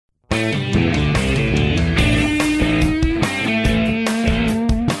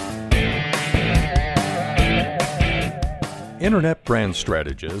Internet brand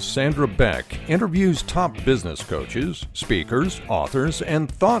strategist Sandra Beck interviews top business coaches, speakers, authors,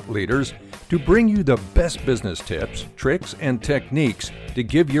 and thought leaders to bring you the best business tips, tricks, and techniques to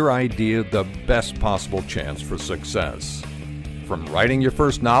give your idea the best possible chance for success. From writing your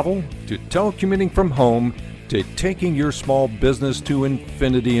first novel, to telecommuting from home, to taking your small business to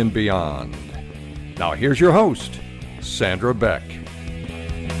infinity and beyond. Now here's your host, Sandra Beck.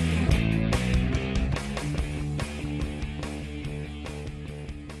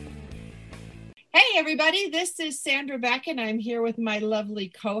 Hey everybody, this is Sandra Beck and I'm here with my lovely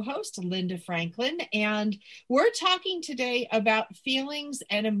co-host, Linda Franklin, and we're talking today about feelings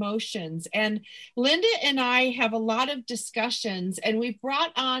and emotions. And Linda and I have a lot of discussions, and we've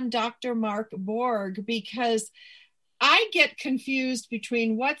brought on Dr. Mark Borg because I get confused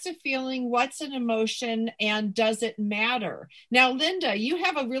between what's a feeling, what's an emotion, and does it matter? Now, Linda, you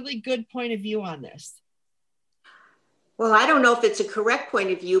have a really good point of view on this. Well, I don't know if it's a correct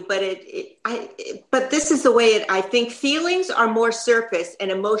point of view, but but this is the way I think. Feelings are more surface and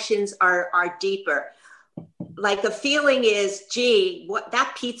emotions are deeper. Like a feeling is, gee,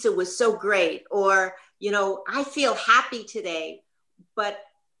 that pizza was so great, or, I feel happy today. But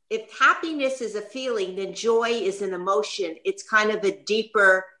if happiness is a feeling, then joy is an emotion. It's kind of a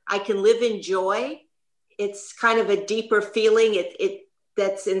deeper, I can live in joy. It's kind of a deeper feeling.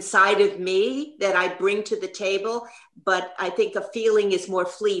 That's inside of me that I bring to the table, but I think a feeling is more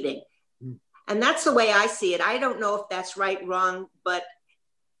fleeting. And that's the way I see it. I don't know if that's right, wrong, but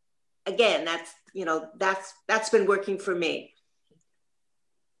again, that's been working for me.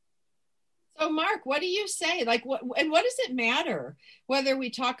 So Mark, what do you say? What does it matter whether we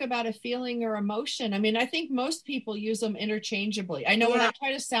talk about a feeling or emotion? I mean, I think most people use them interchangeably. I know when I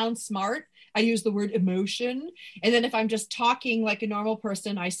try to sound smart, I use the word emotion. And then if I'm just talking like a normal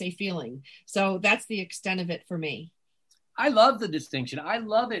person, I say feeling. So that's the extent of it for me. I love the distinction. I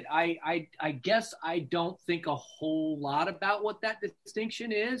love it. I guess I don't think a whole lot about what that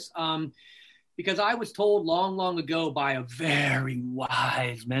distinction is. Because I was told long ago by a very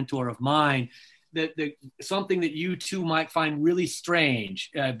wise mentor of mine that something that you two might find really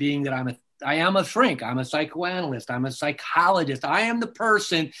strange, being that I am a shrink. I'm a psychoanalyst. I'm a psychologist. I am the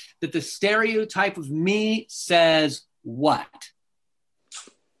person that the stereotype of me says what?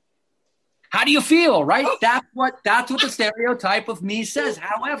 How do you feel, right? That's what the stereotype of me says.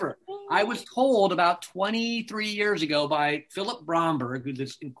 However, I was told about 23 years ago by Philip Bromberg, who's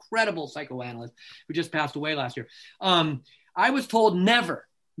this incredible psychoanalyst who just passed away last year. I was told never,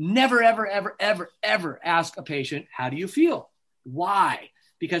 ever ask a patient, how do you feel? Why?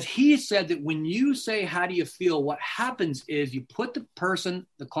 Because he said that when you say, how do you feel? What happens is you put the person,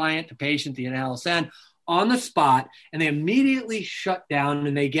 the client, the patient, the analysand on the spot, and they immediately shut down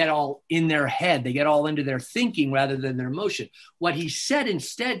and they get all in their head. They get all into their thinking rather than their emotion. What he said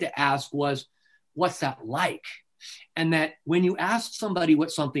instead to ask was, what's that like? And that when you ask somebody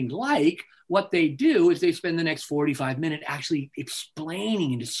what something's like, what they do is they spend the next 45 minutes actually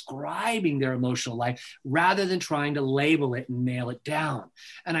explaining and describing their emotional life rather than trying to label it and nail it down.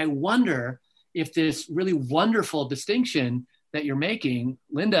 And I wonder if this really wonderful distinction that you're making,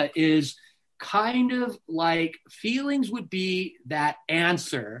 Linda, is kind of like feelings would be that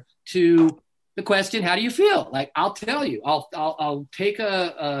answer to the question, how do you feel? Like, I'll tell you, I'll take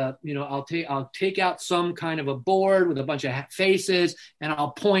I'll take out some kind of a board with a bunch of faces, and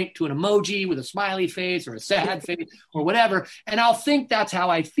I'll point to an emoji with a smiley face or a sad face or whatever. And I'll think that's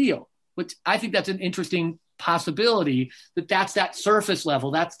how I feel. But I think that's an interesting possibility that's that surface level.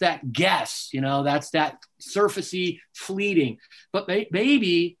 That's that guess, that's that surfacey fleeting, but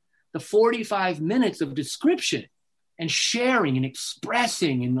maybe the 45 minutes of description and sharing and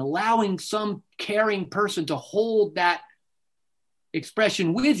expressing and allowing some caring person to hold that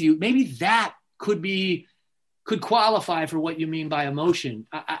expression with you, maybe that could qualify for what you mean by emotion.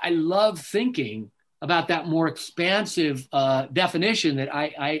 I love thinking about that more expansive definition that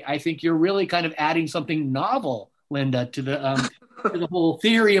I think you're really kind of adding something novel, Linda, to the whole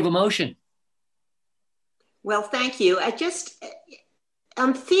theory of emotion. Well, thank you.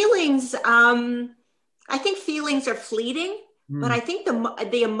 Feelings, I think feelings are fleeting, but I think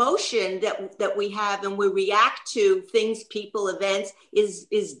the emotion that we have and we react to things, people, events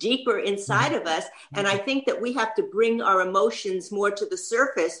is deeper inside of us. And I think that we have to bring our emotions more to the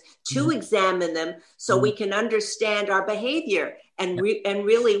surface to examine them so we can understand our behavior. And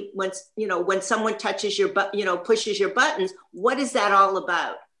really, when someone touches your pushes your buttons, what is that all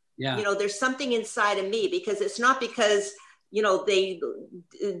about? Yeah. There's something inside of me, because it's not because they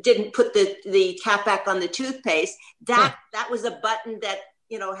didn't put the cap back on the toothpaste. That was a button that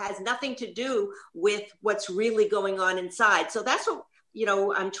has nothing to do with what's really going on inside. So that's what,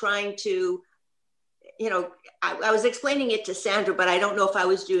 I'm trying to, I was explaining it to Sandra, but I don't know if I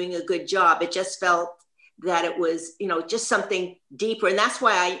was doing a good job. It just felt that it was, just something deeper. And that's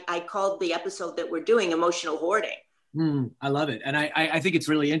why I called the episode that we're doing Emotional Hoarding. I love it. And I think it's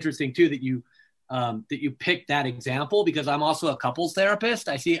really interesting too that you picked that example, because I'm also a couples therapist.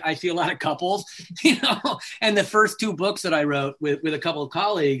 I see a lot of couples, and the first 2 books that I wrote with a couple of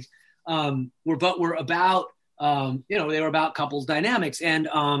colleagues were about, they were about couples dynamics. And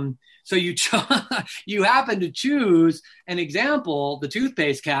so you happen to choose an example, the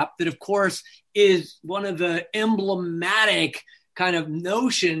toothpaste cap, that of course is one of the emblematic kind of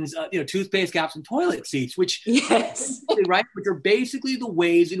notions, toothpaste caps and toilet seats, which yes, right, which are basically the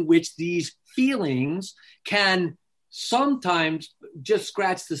ways in which these feelings can sometimes just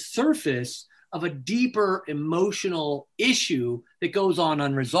scratch the surface of a deeper emotional issue that goes on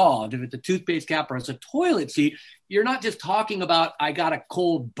unresolved. If it's a toothpaste cap or it's a toilet seat, you're not just talking about, I got a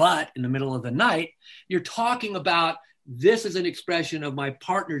cold butt in the middle of the night. You're talking about, this is an expression of my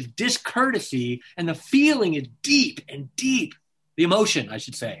partner's discourtesy, and the feeling is deep. The emotion, I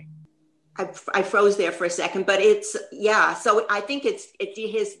should say. I froze there for a second, but so I think it's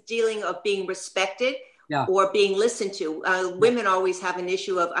his dealing of being respected or being listened to. Women always have an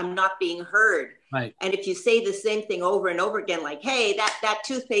issue of, I'm not being heard. Right. And if you say the same thing over and over again, like, hey, that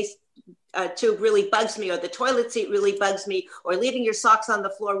toothpaste tube really bugs me, or the toilet seat really bugs me, or leaving your socks on the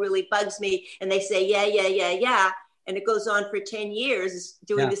floor really bugs me, and they say, yeah, and it goes on for 10 years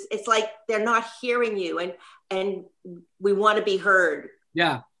doing this, it's like they're not hearing you, and we want to be heard.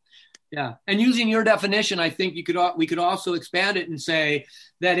 Yeah. And using your definition, I think we could also expand it and say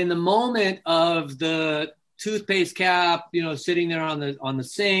that in the moment of the toothpaste cap, sitting there on the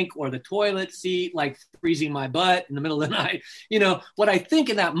sink, or the toilet seat, like freezing my butt in the middle of the night, what I think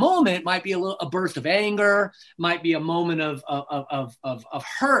in that moment might be a burst of anger, might be a moment of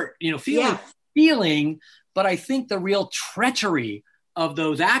hurt, feeling. But I think the real treachery of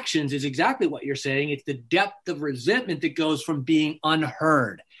those actions is exactly what you're saying. It's the depth of resentment that goes from being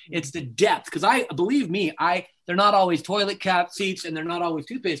unheard. It's the depth, because believe me, they're not always toilet cap seats, and they're not always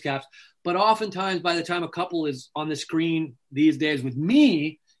toothpaste caps, but oftentimes by the time a couple is on the screen these days with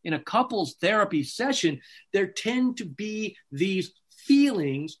me in a couples therapy session, there tend to be these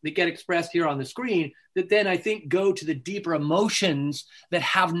feelings that get expressed here on the screen that then I think go to the deeper emotions that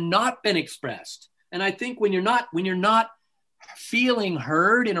have not been expressed. And I think when you're not feeling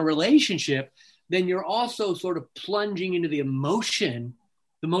heard in a relationship, then you're also sort of plunging into the emotional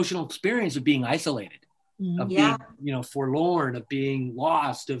experience of being isolated, of being, forlorn, of being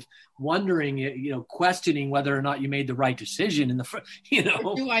lost, of wondering, questioning whether or not you made the right decision in the,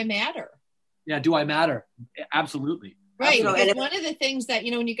 Do I matter? Yeah. Do I matter? Absolutely. Right. Because one of the things that,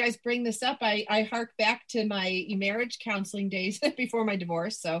 when you guys bring this up, I hark back to my marriage counseling days before my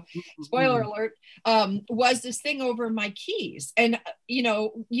divorce. So spoiler alert, was this thing over my keys. And,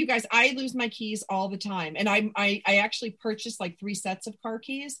 you guys, I lose my keys all the time. And I actually purchased like 3 sets of car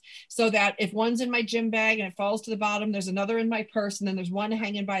keys, so that if one's in my gym bag and it falls to the bottom, there's another in my purse, and then there's one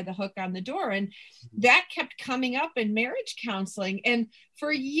hanging by the hook on the door. And that kept coming up in marriage counseling. And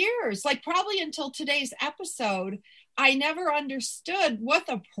for years, like probably until today's episode, I never understood what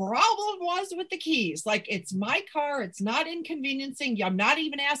the problem was with the keys. Like, it's my car. It's not inconveniencing. I'm not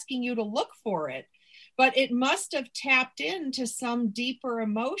even asking you to look for it. But it must have tapped into some deeper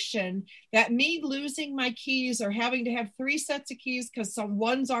emotion that me losing my keys, or having to have 3 sets of keys because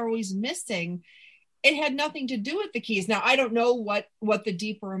one's always missing, it had nothing to do with the keys. Now, I don't know what the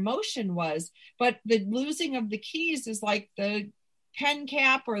deeper emotion was, but the losing of the keys is like the pen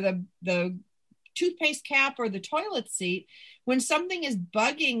cap, or the toothpaste cap, or the toilet seat. When something is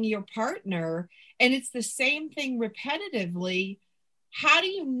bugging your partner and it's the same thing repetitively, how do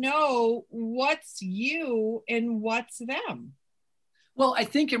you know what's you and what's them? Well, I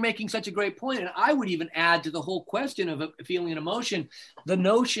think you're making such a great point. And I would even add to the whole question of a feeling and emotion, the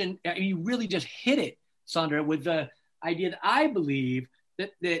notion, you really just hit it, Sandra, with the idea that I believe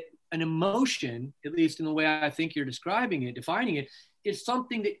that an emotion, at least in the way I think you're describing it, defining it, is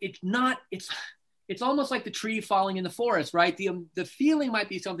something that it's almost like the tree falling in the forest, right? The feeling might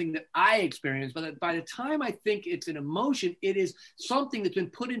be something that I experience, but by the time I think it's an emotion, it is something that's been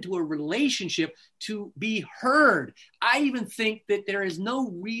put into a relationship to be heard. I even think that there is no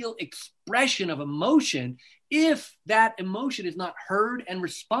real expression of emotion if that emotion is not heard and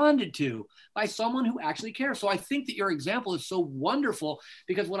responded to by someone who actually cares. So I think that your example is so wonderful,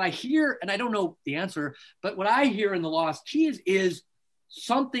 because what I hear, and I don't know the answer, but what I hear in the lost keys is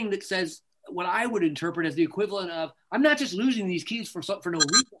something that says, what I would interpret as the equivalent of, I'm not just losing these keys for no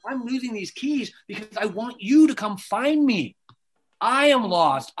reason. I'm losing these keys because I want you to come find me. I am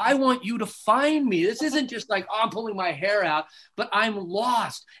lost. I want you to find me. This isn't just like, oh, I'm pulling my hair out, but I'm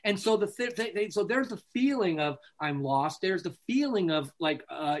lost. And so so there's the feeling of I'm lost. There's the feeling of like,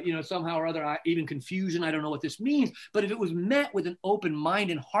 somehow or other, even confusion. I don't know what this means. But if it was met with an open mind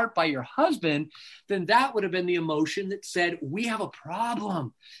and heart by your husband, then that would have been the emotion that said, we have a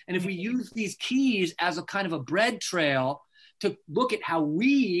problem. And if we use these keys as a kind of a bread trail to look at how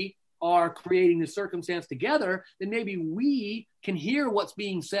we are creating the circumstance together, then maybe we can hear what's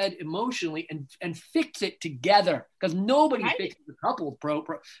being said emotionally and fix it together, because nobody fixes a couple's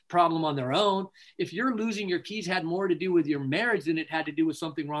problem on their own. If you're losing your keys had more to do with your marriage than it had to do with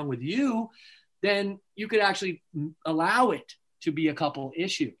something wrong with you, then you could actually allow it to be a couple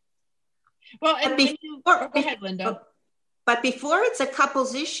issue. Well, and go ahead, Linda. But before it's a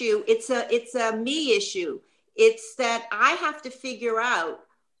couple's issue, it's a me issue. It's that I have to figure out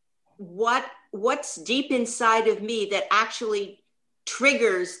what's deep inside of me that actually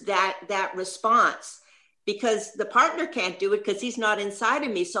triggers that response, because the partner can't do it because he's not inside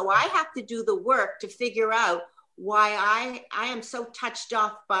of me. So I have to do the work to figure out why I am so touched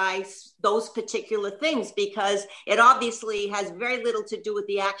off by those particular things, because it obviously has very little to do with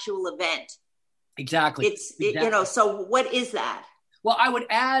the actual event. Exactly. So what is that? Well, I would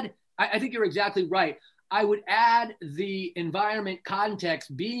add, I think you're exactly right. I would add the environment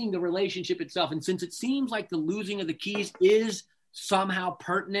context being the relationship itself. And since it seems like the losing of the keys is somehow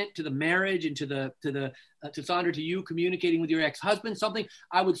pertinent to the marriage and to Sandra, to you communicating with your ex-husband, something,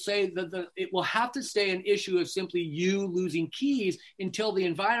 I would say that it will have to stay an issue of simply you losing keys until the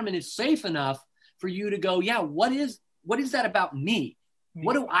environment is safe enough for you to go, yeah, what is that about me?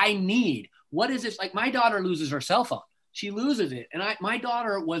 What do I need? What is this? Like, my daughter loses her cell phone. She loses it. And my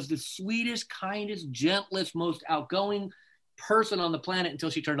daughter was the sweetest, kindest, gentlest, most outgoing person on the planet until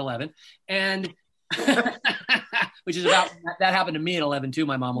she turned 11. And which is about, that happened to me at 11 too,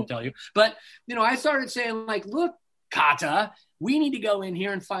 my mom will tell you. But, I started saying like, look, Kata, we need to go in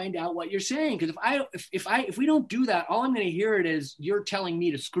here and find out what you're saying. Because if we don't do that, all I'm going to hear it is you're telling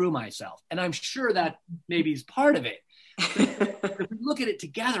me to screw myself. And I'm sure that maybe is part of it. If we look at it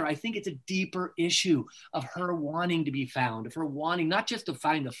together, I think it's a deeper issue of her wanting to be found, of her wanting not just to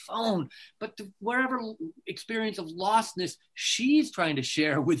find the phone, but to wherever experience of lostness she's trying to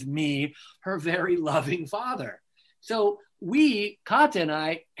share with me, her very loving father. So Kata and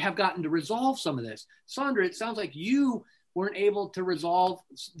I, have gotten to resolve some of this. Sandra, it sounds like you weren't able to resolve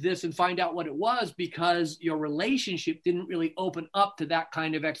this and find out what it was because your relationship didn't really open up to that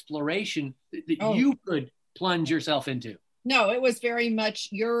kind of exploration that you could plunge yourself into. No, it was very much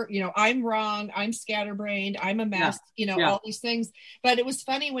I'm wrong. I'm scatterbrained. I'm a mess, all these things. But it was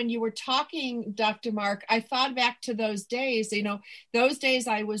funny when you were talking, Dr. Mark, I thought back to those days, those days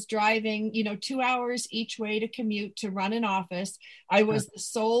I was driving, 2 hours each way to commute to run an office. I was the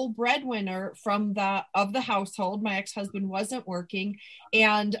sole breadwinner of the household. My ex-husband wasn't working.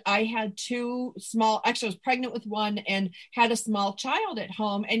 And I had actually I was pregnant with one and had a small child at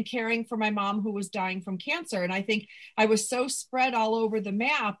home and caring for my mom who was dying from cancer. And I think I was so spread all over the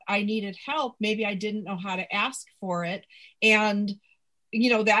map, I needed help. Maybe I didn't know how to ask for it. And,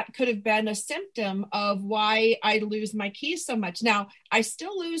 that could have been a symptom of why I lose my keys so much. Now, I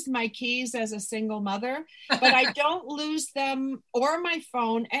still lose my keys as a single mother, but I don't lose them or my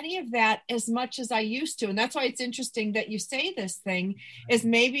phone, any of that, as much as I used to. And that's why it's interesting that you say this thing, is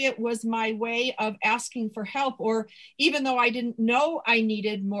maybe it was my way of asking for help, or even though I didn't know I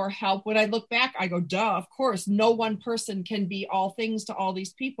needed more help, when I look back, I go, duh, of course, no one person can be all things to all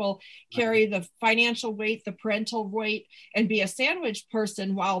these people, carry the financial weight, the parental weight, and be a sandwich person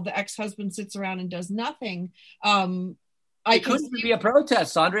while the ex-husband sits around and does nothing. It couldn't even be a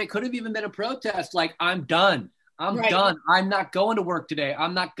protest, Sandra. It could have even been a protest. Like, I'm done. I'm done. I'm not going to work today.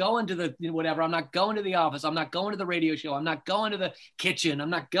 I'm not going to the whatever. I'm not going to the office. I'm not going to the radio show. I'm not going to the kitchen.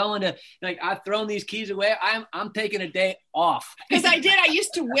 I'm not going to, I've thrown these keys away. I'm taking a day off. Because I did. I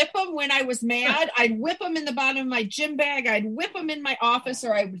used to whip them when I was mad. I'd whip them in the bottom of my gym bag. I'd whip them in my office,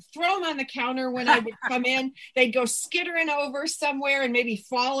 or I would throw them on the counter when I would come in. They'd go skittering over somewhere and maybe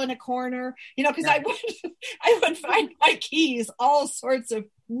fall in a corner, because I would find my keys all sorts of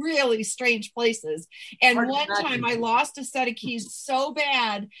really strange places. And one time I lost a set of keys so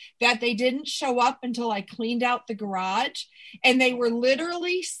bad that they didn't show up until I cleaned out the garage. And they were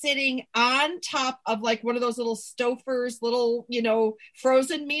literally sitting on top of like one of those little Stouffer's little,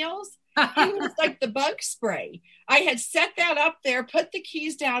 frozen meals. It was like the bug spray. I had set that up there, put the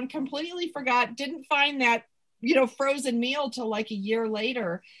keys down, completely forgot, didn't find that frozen meal till like a year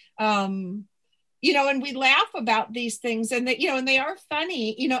later. And we laugh about these things, and and they are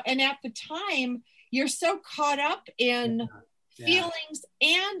funny, and at the time you're so caught up in feelings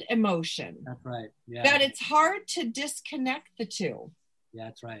and emotion. That's right. Yeah. That it's hard to disconnect the two. Yeah,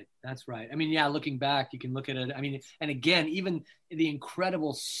 that's right. That's right. I mean, looking back, you can look at it. I mean, and again, even the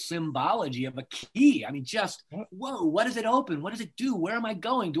incredible symbology of a key. I mean, just, whoa, what does it open? What does it do? Where am I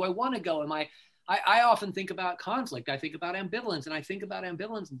going? Do I want to go? I often think about conflict. I think about ambivalence, and I think about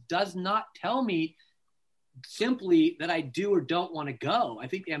ambivalence does not tell me simply that I do or don't want to go. I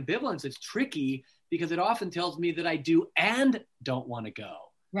think the ambivalence is tricky because it often tells me that I do and don't want to go.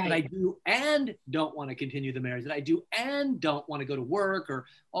 Right. That I do and don't want to continue the marriage, that I do and don't want to go to work, or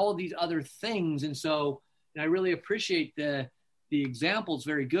all of these other things. And so I really appreciate the examples,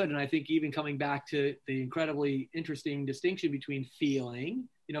 very good. And I think even coming back to the incredibly interesting distinction between feeling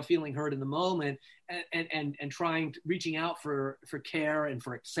heard in the moment and reaching out for care and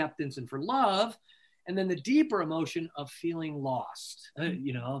for acceptance and for love. And then the deeper emotion of feeling lost,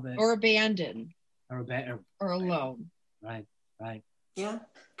 or abandoned or alone. Right. Yeah,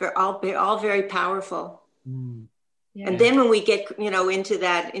 they're all very powerful. Yeah. And then when we get, into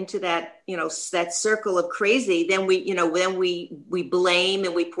that, that circle of crazy, then we blame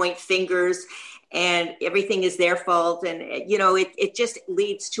and we point fingers and everything is their fault. And, it just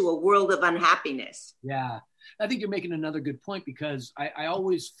leads to a world of unhappiness. Yeah. I think you're making another good point, because I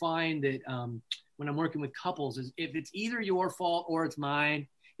always find that when I'm working with couples, is if it's either your fault or it's mine,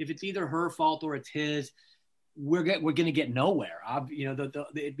 if it's either her fault or it's his, we're going to get nowhere.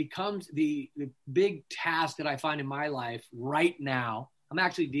 It becomes the big task that I find in my life right now. I'm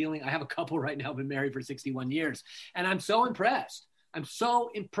actually I have a couple right now, been married for 61 years. And I'm so impressed.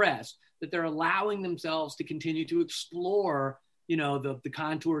 That they're allowing themselves to continue to explore, the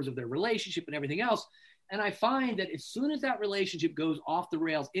contours of their relationship and everything else. And I find that as soon as that relationship goes off the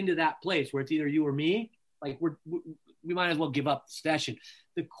rails into that place where it's either you or me, like we might as well give up the session.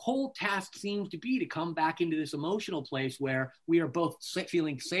 The whole task seems to be to come back into this emotional place where we are both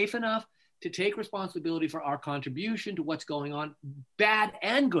feeling safe enough to take responsibility for our contribution to what's going on, bad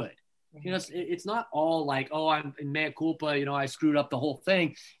and good. It's not all like, oh, I'm in mea culpa, I screwed up the whole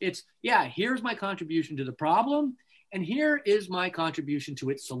thing. It's, here's my contribution to the problem, and here is my contribution to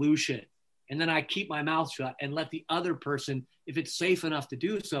its solution. And then I keep my mouth shut and let the other person, if it's safe enough to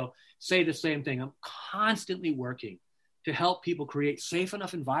do so, say the same thing. I'm constantly working to help people create safe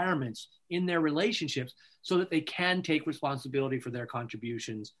enough environments in their relationships so that they can take responsibility for their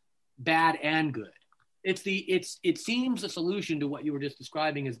contributions, bad and good. It seems the solution to what you were just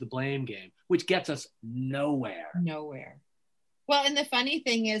describing is the blame game, which gets us nowhere. Well, and the funny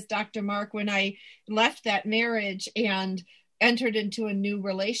thing is, Dr. Mark, when I left that marriage and entered into a new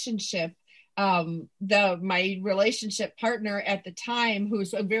relationship, my relationship partner at the time,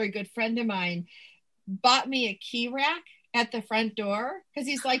 who's a very good friend of mine, bought me a key rack at the front door, because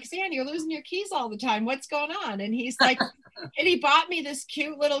he's like, Sandy, you're losing your keys all the time. What's going on? And he's like, and he bought me this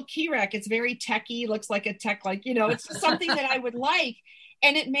cute little key rack. It's very techy, looks like a tech, it's something that I would like.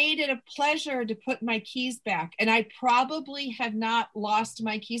 And it made it a pleasure to put my keys back. And I probably have not lost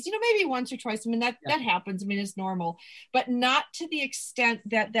my keys, maybe once or twice. I mean, that happens. I mean, it's normal, but not to the extent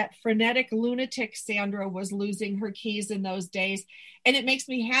that frenetic lunatic Sandra was losing her keys in those days. And it makes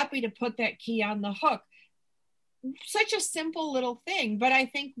me happy to put that key on the hook. Such a simple little thing, but I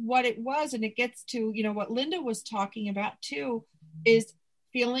think what it was, and it gets to, what Linda was talking about too, is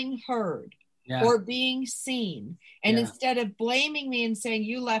feeling heard. Or being seen. And instead of blaming me and saying,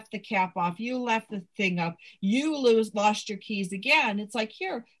 you left the cap off, you left the thing up, you lost your keys again, it's like,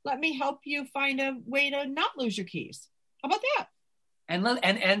 here, let me help you find a way to not lose your keys. How about that?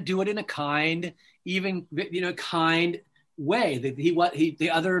 And do it in a kind, kind way. The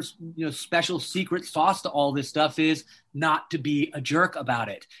other special secret sauce to all this stuff is not to be a jerk about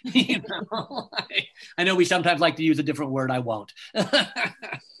it. I know we sometimes like to use a different word. I won't.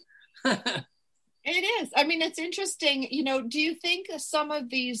 It is. I mean, it's interesting. Do you think some of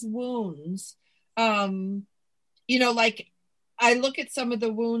these wounds, like I look at some of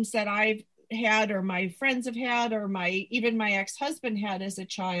the wounds that I've had, or my friends have had, or even my ex-husband had as a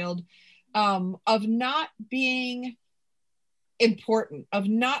child, of not being important, of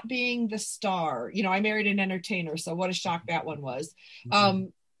not being the star. I married an entertainer, so what a shock that one was. Mm-hmm.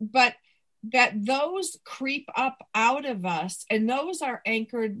 But that those creep up out of us, and those are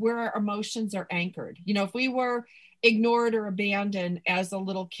anchored where our emotions are anchored. If we were ignored or abandoned as a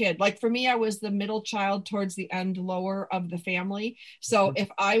little kid. Like for me, I was the middle child towards the end, lower of the family. So if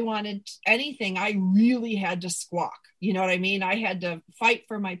I wanted anything, I really had to squawk. You know what I mean? I had to fight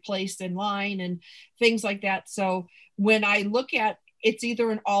for my place in line and things like that. So when I look at it's either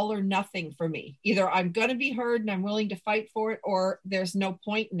an all or nothing for me. Either I'm going to be heard and I'm willing to fight for it, or there's no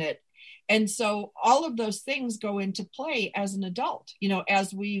point in it. And so all of those things go into play as an adult, you know,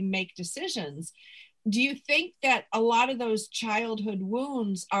 as we make decisions. Do you think that a lot of those childhood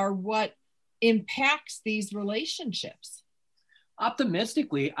wounds are what impacts these relationships?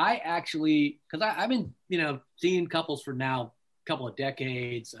 Optimistically, I actually, because I've been, you know, seeing couples for now a couple of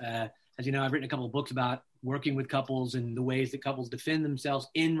decades. As you know, I've written a couple of books about working with couples and the ways that couples defend themselves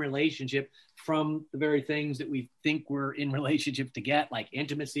in relationship from the very things that we think we're in relationships to get, like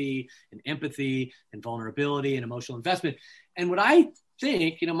intimacy and empathy and vulnerability and emotional investment. And what I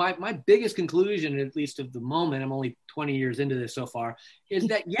think, you know, my biggest conclusion, at least of the moment, I'm only 20 years into this so far, is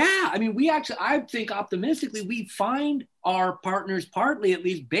that, yeah, I mean, I think optimistically, we find our partners partly, at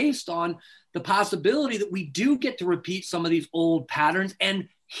least based on the possibility that we do get to repeat some of these old patterns and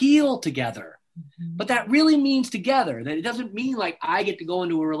heal together. But that really means together. That it doesn't mean like I get to go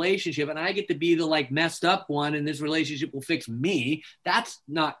into a relationship and I get to be the like messed up one and this relationship will fix me. That's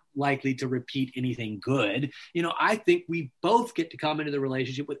not likely to repeat anything good. You know, I think we both get to come into the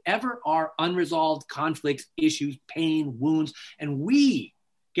relationship with ever our unresolved conflicts, issues, pain, wounds, and we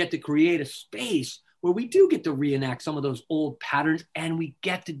get to create a space where we do get to reenact some of those old patterns, and we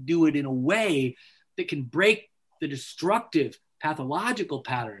get to do it in a way that can break the destructive, pathological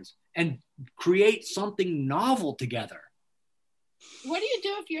patterns and create something novel together. What do you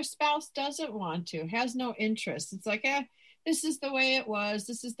do if your spouse doesn't want to, has no interest? It's like, this is the way it was.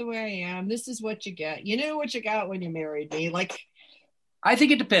 This is the way I am. This is what you get. You knew what you got when you married me. Like, I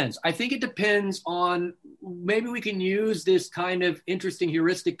think it depends. I think it depends on, maybe we can use this kind of interesting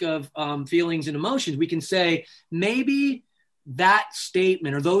heuristic of feelings and emotions. We can say maybe that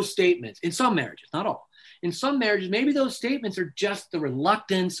statement or those statements in some marriages, not all, in some marriages, maybe those statements are just the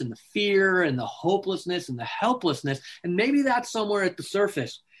reluctance and the fear and the hopelessness and the helplessness. And maybe that's somewhere at the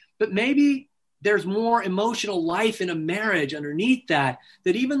surface. But maybe there's more emotional life in a marriage underneath that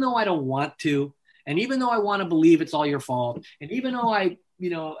even though I don't want to, and even though I want to believe it's all your fault, and even though I, you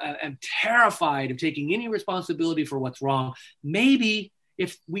know, am terrified of taking any responsibility for what's wrong, maybe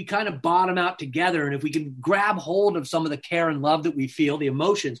if we kind of bottom out together and if we can grab hold of some of the care and love that we feel, the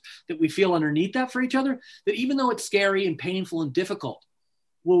emotions that we feel underneath that for each other, that even though it's scary and painful and difficult,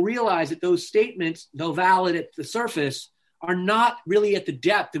 we'll realize that those statements, though valid at the surface, are not really at the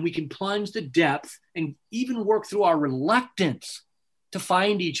depth, and we can plunge the depth and even work through our reluctance to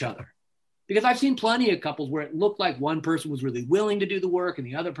find each other. Because I've seen plenty of couples where it looked like one person was really willing to do the work and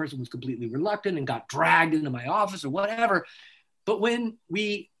the other person was completely reluctant and got dragged into my office or whatever. But when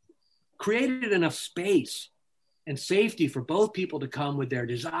we created enough space and safety for both people to come with their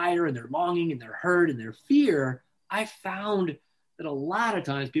desire and their longing and their hurt and their fear, I found that a lot of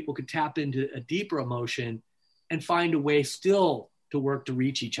times people could tap into a deeper emotion and find a way still to work to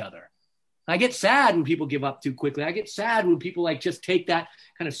reach each other. I get sad when people give up too quickly. I get sad when people like just take that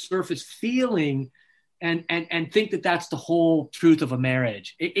kind of surface feeling and think that that's the whole truth of a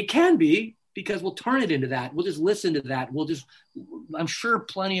marriage. It can be, because we'll turn it into that. We'll just listen to that. I'm sure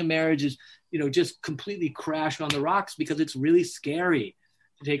plenty of marriages, you know, just completely crash on the rocks because it's really scary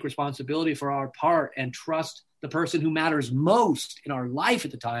to take responsibility for our part and trust the person who matters most in our life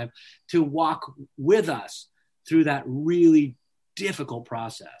at the time to walk with us through that really difficult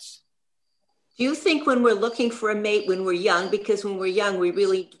process. Do you think when we're looking for a mate when we're young, because when we're young, we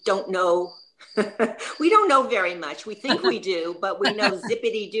really don't know, we don't know very much. We think we do, but we know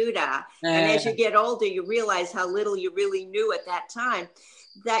zippity-doo-dah. And as you get older, you realize how little you really knew at that time.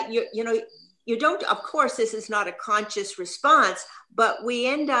 That you don't, of course, this is not a conscious response, but we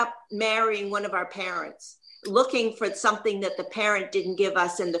end up marrying one of our parents, looking for something that the parent didn't give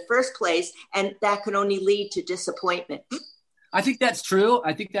us in the first place. And that can only lead to disappointment. I think that's true.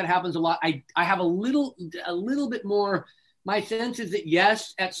 I think that happens a lot. I have a little bit more. My sense is that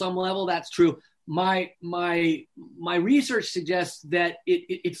yes, at some level, that's true. My research suggests that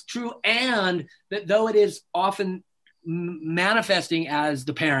it's true, and that though it is often manifesting as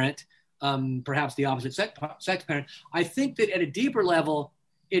the parent, perhaps the opposite sex parent, I think that at a deeper level,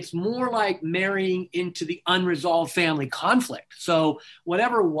 it's more like marrying into the unresolved family conflict. So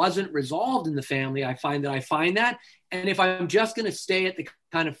whatever wasn't resolved in the family, I find that. And if I'm just going to stay at the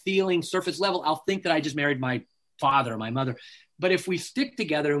kind of feeling surface level, I'll think that I just married my father or my mother. But if we stick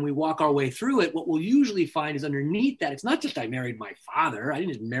together and we walk our way through it, what we'll usually find is underneath that, it's not just I married my father. I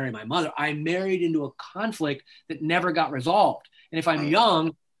didn't just marry my mother. I married into a conflict that never got resolved. And if I'm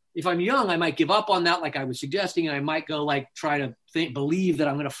young, I might give up on that, like I was suggesting, and I might go like try to believe that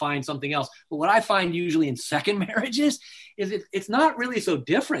I'm going to find something else. But what I find usually in second marriages is it's not really so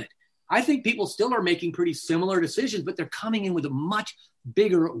different. I think people still are making pretty similar decisions, but they're coming in with a much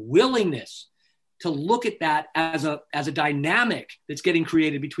bigger willingness to look at that as a dynamic that's getting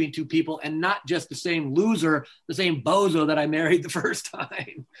created between two people, and not just the same loser, the same bozo that I married the first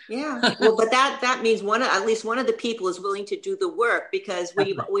time. Yeah, well, but that means at least one of the people is willing to do the work, because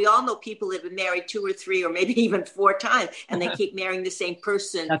we all know people that have been married 2 or 3 or maybe even 4 times, and they keep marrying the same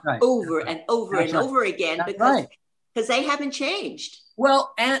person over and over and over again because they haven't changed.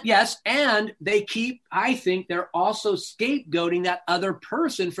 Well, and they keep, I think they're also scapegoating that other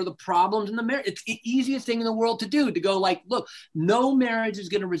person for the problems in the marriage. It's the easiest thing in the world to do, to go like, look, no marriage is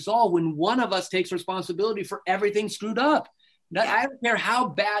going to resolve when one of us takes responsibility for everything screwed up. Now, I don't care how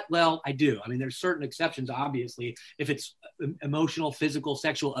bad. Well, I do. I mean, there's certain exceptions, obviously. If it's emotional, physical,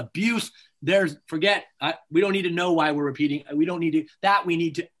 sexual abuse, we don't need to know why we're repeating. We don't need to, we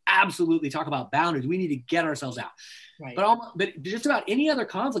need to absolutely talk about boundaries. We need to get ourselves out. Right. But just about any other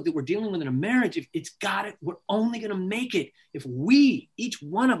conflict that we're dealing with in a marriage, we're only going to make it if each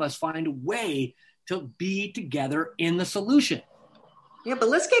one of us find a way to be together in the solution. Yeah, but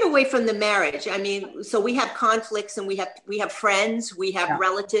let's get away from the marriage. I mean, so we have conflicts, and we have friends, we have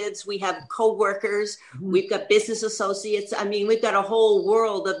relatives, we have coworkers, we've got business associates. I mean, we've got a whole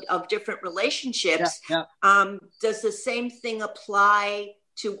world of different relationships. Yeah. Does the same thing apply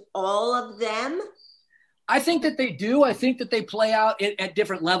to all of them? I think that they do. I think that they play out at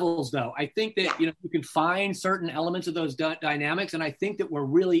different levels, though. I think that you can find certain elements of those dynamics, and I think that we're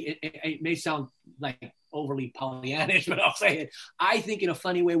really. It may sound like overly Pollyannish, but I'll say it. I think in a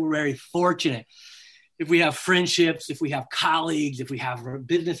funny way, we're very fortunate if we have friendships, if we have colleagues, if we have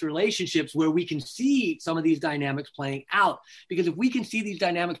business relationships where we can see some of these dynamics playing out. Because if we can see these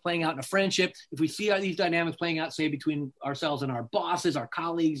dynamics playing out in a friendship, if we see these dynamics playing out, say, between ourselves and our bosses, our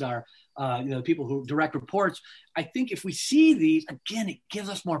colleagues, our people who direct reports, I think if we see these, again, it gives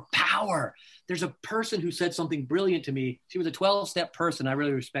us more power. There's a person who said something brilliant to me. She was a 12-step person. I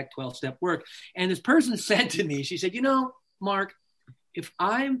really respect 12-step work. And this person said to me, she said, Mark, if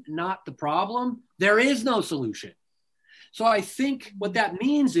I'm not the problem, there is no solution. So I think what that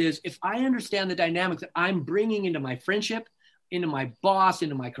means is if I understand the dynamics that I'm bringing into my friendship, into my boss,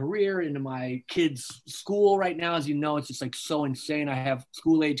 into my career, into my kids' school right now, as you know, it's just like so insane. I have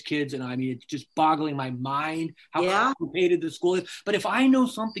school-age kids, and I mean, it's just boggling my mind how complicated the school is. But if I know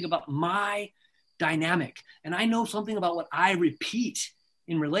something about my dynamic, and I know something about what I repeat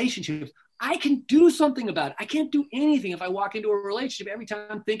in relationships, I can do something about it. I can't do anything if I walk into a relationship every time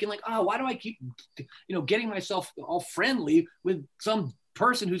I'm thinking like, why do I keep, getting myself all friendly with some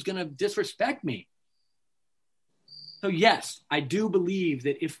person who's going to disrespect me? So yes, I do believe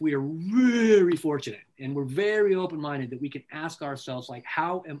that if we are very fortunate and we're very open-minded, that we can ask ourselves, like,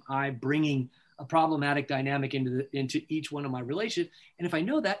 how am I bringing a problematic dynamic into each one of my relationships? And if I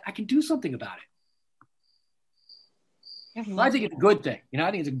know that, I can do something about it. Well, I think it's a good thing.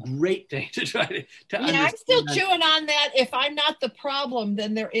 I think it's a great thing to try to understand. I'm still chewing on that. If I'm not the problem,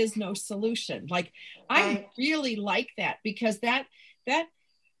 then there is no solution. Like, I really like that, because that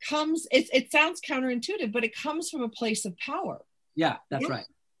comes, it sounds counterintuitive, but it comes from a place of power. Yeah, that's right.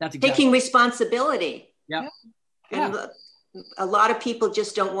 That's exactly taking responsibility. Yeah. And a lot of people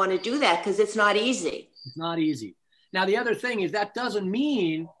just don't want to do that because it's not easy. It's not easy. Now, the other thing is that doesn't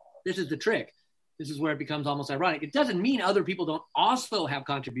mean, this is the trick. This is where it becomes almost ironic. It doesn't mean other people don't also have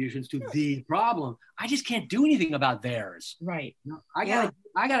contributions to the problem. I just can't do anything about theirs. Right. I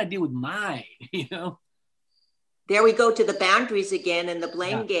gotta deal with mine, There we go to the boundaries again and the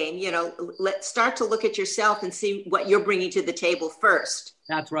blame game. Let's start to look at yourself and see what you're bringing to the table first.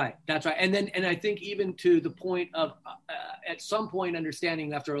 That's right. And I think even to the point of at some point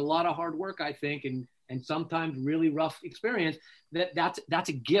understanding, after a lot of hard work, I think, and sometimes really rough experience, that's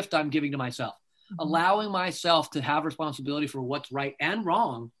a gift I'm giving to myself. Mm-hmm. Allowing myself to have responsibility for what's right and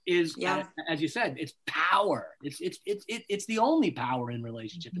wrong is, as you said, it's power. It's the only power in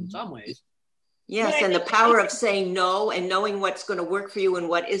relationship in some ways. Yes, and the power of saying no and knowing what's going to work for you and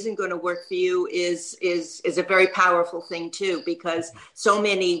what isn't going to work for you is a very powerful thing too, because so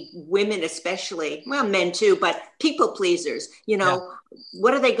many women, especially, well, men too, but people pleasers,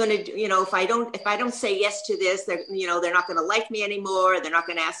 what are they going to do? If I don't say yes to this, they're not going to like me anymore. They're not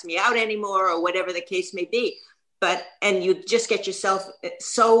going to ask me out anymore, or whatever the case may be. And you just get yourself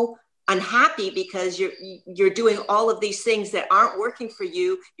so unhappy because you're doing all of these things that aren't working for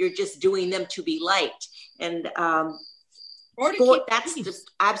you. You're just doing them to be liked. And that's the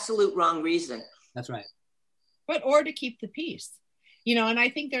absolute wrong reason. That's right. Or to keep the peace, and I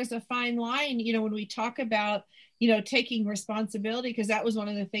think there's a fine line, when we talk about, taking responsibility, because that was one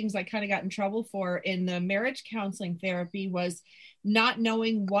of the things I kind of got in trouble for in the marriage counseling therapy, was not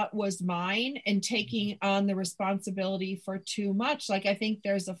knowing what was mine and taking on the responsibility for too much. Like, I think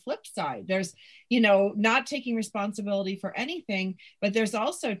there's a flip side. There's, not taking responsibility for anything, but there's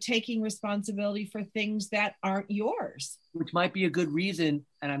also taking responsibility for things that aren't yours. Which might be a good reason,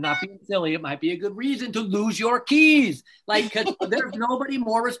 and I'm not being silly, it might be a good reason to lose your keys. Like, because there's nobody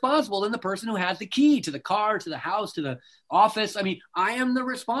more responsible than the person who has the key to the car, to the house, to the office. I mean, I am the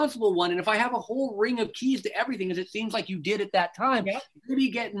responsible one. And if I have a whole ring of keys to everything, as it seems like you did at that time, yep. Maybe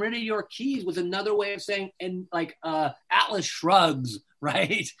getting rid of your keys was another way of saying, and like Atlas shrugs,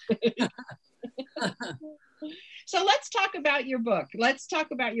 right? So let's talk about your book.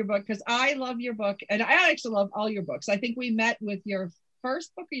 Because I love your book, and I actually love all your books. I think we met with your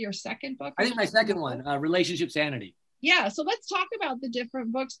first book or your second book. I think my second one, Relationship Sanity. Yeah. So let's talk about the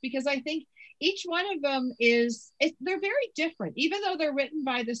different books, because I think each one of them they're very different, even though they're written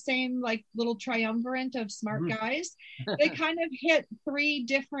by the same like little triumvirate of smart guys. They kind of hit three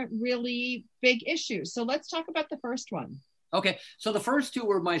different really big issues. So let's talk about the first one. Okay, so the first two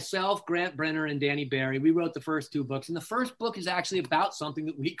were myself, Grant Brenner, and Danny Barry. We wrote the first two books. And the first book is actually about something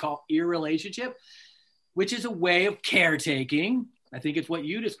that we call irrelationship, which is a way of caretaking. I think it's what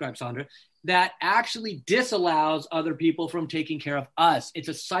you described, Sandra, that actually disallows other people from taking care of us. It's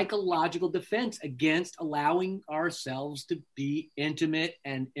a psychological defense against allowing ourselves to be intimate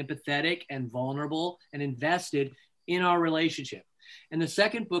and empathetic and vulnerable and invested in our relationship. And the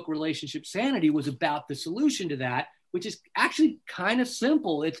second book, Relationship Sanity, was about the solution to that, which is actually kind of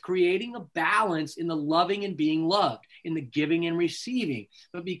simple. It's creating a balance in the loving and being loved, in the giving and receiving.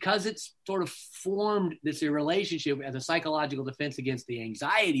 But because it's sort of formed this relationship as a psychological defense against the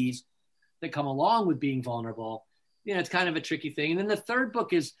anxieties that come along with being vulnerable, it's kind of a tricky thing. And then the third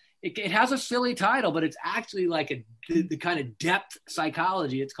book is, it has a silly title, but it's actually like the kind of depth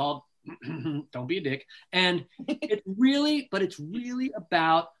psychology. It's called Don't Be a Dick. And it's really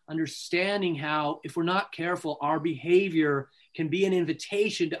about understanding how, if we're not careful, our behavior can be an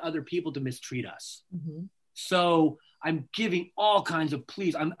invitation to other people to mistreat us. Mm-hmm. So I'm giving all kinds of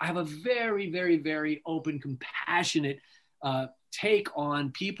pleas. I have a very, very, very open, compassionate take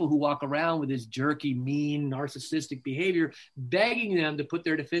on people who walk around with this jerky, mean, narcissistic behavior, begging them to put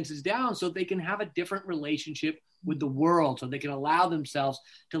their defenses down so they can have a different relationship with the world, so they can allow themselves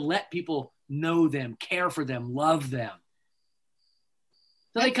to let people know them, care for them, love them.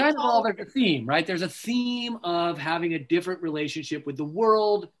 So they kind of all have a theme, right? There's a theme of having a different relationship with the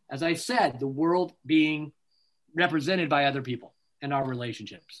world. As I said, the world being represented by other people and our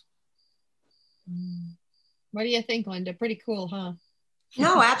relationships. What do you think, Linda? Pretty cool, huh?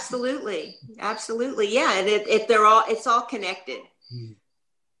 No, absolutely. Absolutely. Yeah. And it's all connected.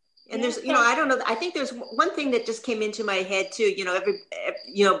 And there's, I don't know. I think there's one thing that just came into my head too,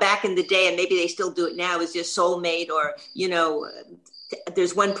 back in the day, and maybe they still do it now, is just soulmate, or,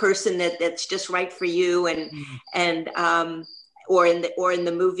 there's one person that's just right for you. And or in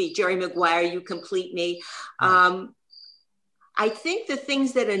the movie, Jerry Maguire, You Complete Me. I think the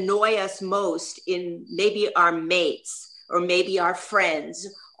things that annoy us most in maybe our mates or maybe our friends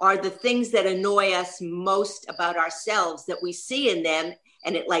are the things that annoy us most about ourselves that we see in them.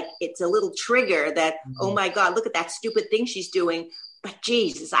 And it's a little trigger that, oh my God, look at that stupid thing she's doing. But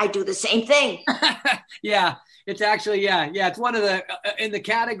Jesus, I do the same thing. Yeah, it's actually, it's one of the, in the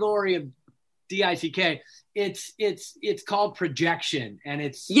category of DICK, it's called projection. And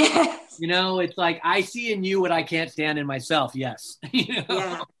it's, yes. It's like, I see in you what I can't stand in myself. Yes.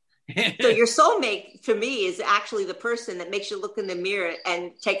 Yeah. So your soulmate, for me, is actually the person that makes you look in the mirror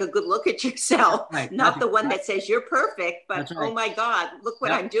and take a good look at yourself. Right. Not the one that says you're perfect, but right. Oh my God, look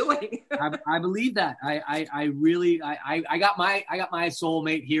what I'm doing. I believe that. I really got my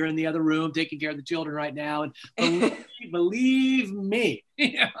soulmate here in the other room taking care of the children right now. And believe me.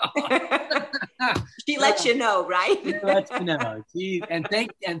 She lets you know, right? She lets you know. And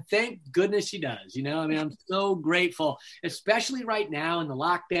thank goodness she does. I'm so grateful, especially right now in the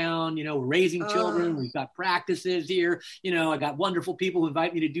lockdown. We're raising children. We've got practices here. I got wonderful people who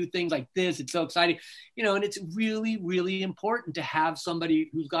invite me to do things like this. It's so exciting. And it's really, really important to have somebody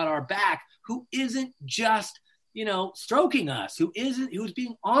who's got our back, who isn't just stroking us, who's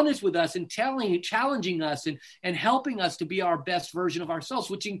being honest with us and challenging us and helping us to be our best version of ourselves,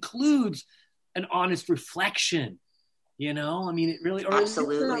 which includes an honest reflection, You know, I mean, it really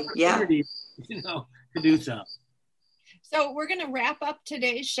Absolutely, yeah. You know, to do so. So we're going to wrap up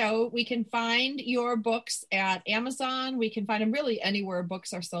today's show. We can find your books at Amazon. We can find them really anywhere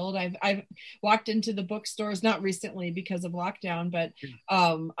books are sold. I've walked into the bookstores, not recently because of lockdown, but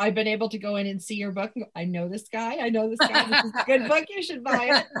I've been able to go in and see your book. I know this guy. This is a good book. You should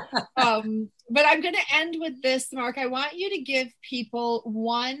buy it. But I'm going to end with this, Mark. I want you to give people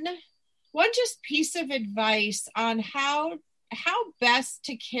one just piece of advice on how best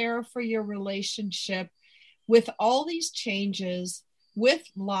to care for your relationship with all these changes, with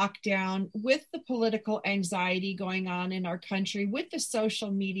lockdown, with the political anxiety going on in our country, with the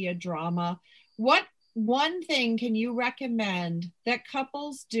social media drama. What one thing can you recommend that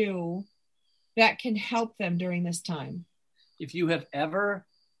couples do that can help them during this time? If you have ever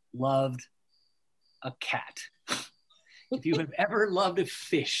loved a cat, if you have ever loved a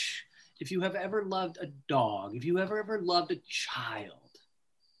fish, if you have ever loved a dog, if you have ever loved a child,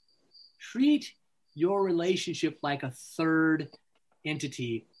 treat your relationship like a third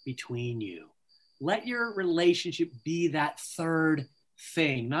entity between you. Let your relationship be that third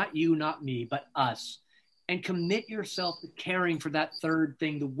thing, not you, not me, but us. And commit yourself to caring for that third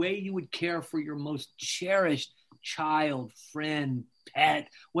thing the way you would care for your most cherished child, friend, pet,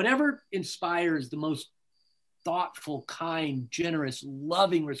 whatever inspires the most thoughtful, kind, generous,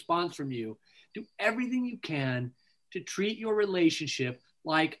 loving response from you. Do everything you can to treat your relationship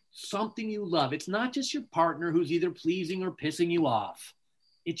like something you love. It's not just your partner who's either pleasing or pissing you off.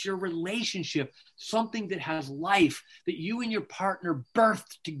 It's your relationship, something that has life, that you and your partner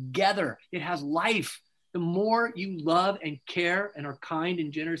birthed together. It has life. The more you love and care and are kind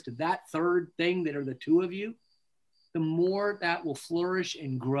and generous to that third thing that are the two of you, the more that will flourish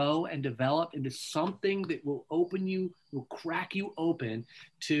and grow and develop into something that will crack you open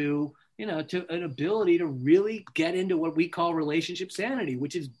to an ability to really get into what we call relationship sanity,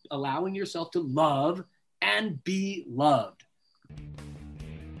 which is allowing yourself to love and be loved.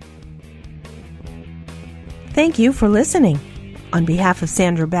 Thank you for listening. On behalf of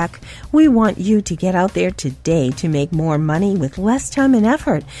Sandra Beck, we want you to get out there today to make more money with less time and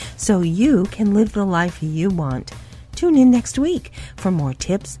effort so you can live the life you want. Tune in next week for more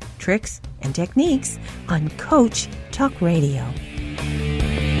tips, tricks, and techniques on Coach Talk Radio.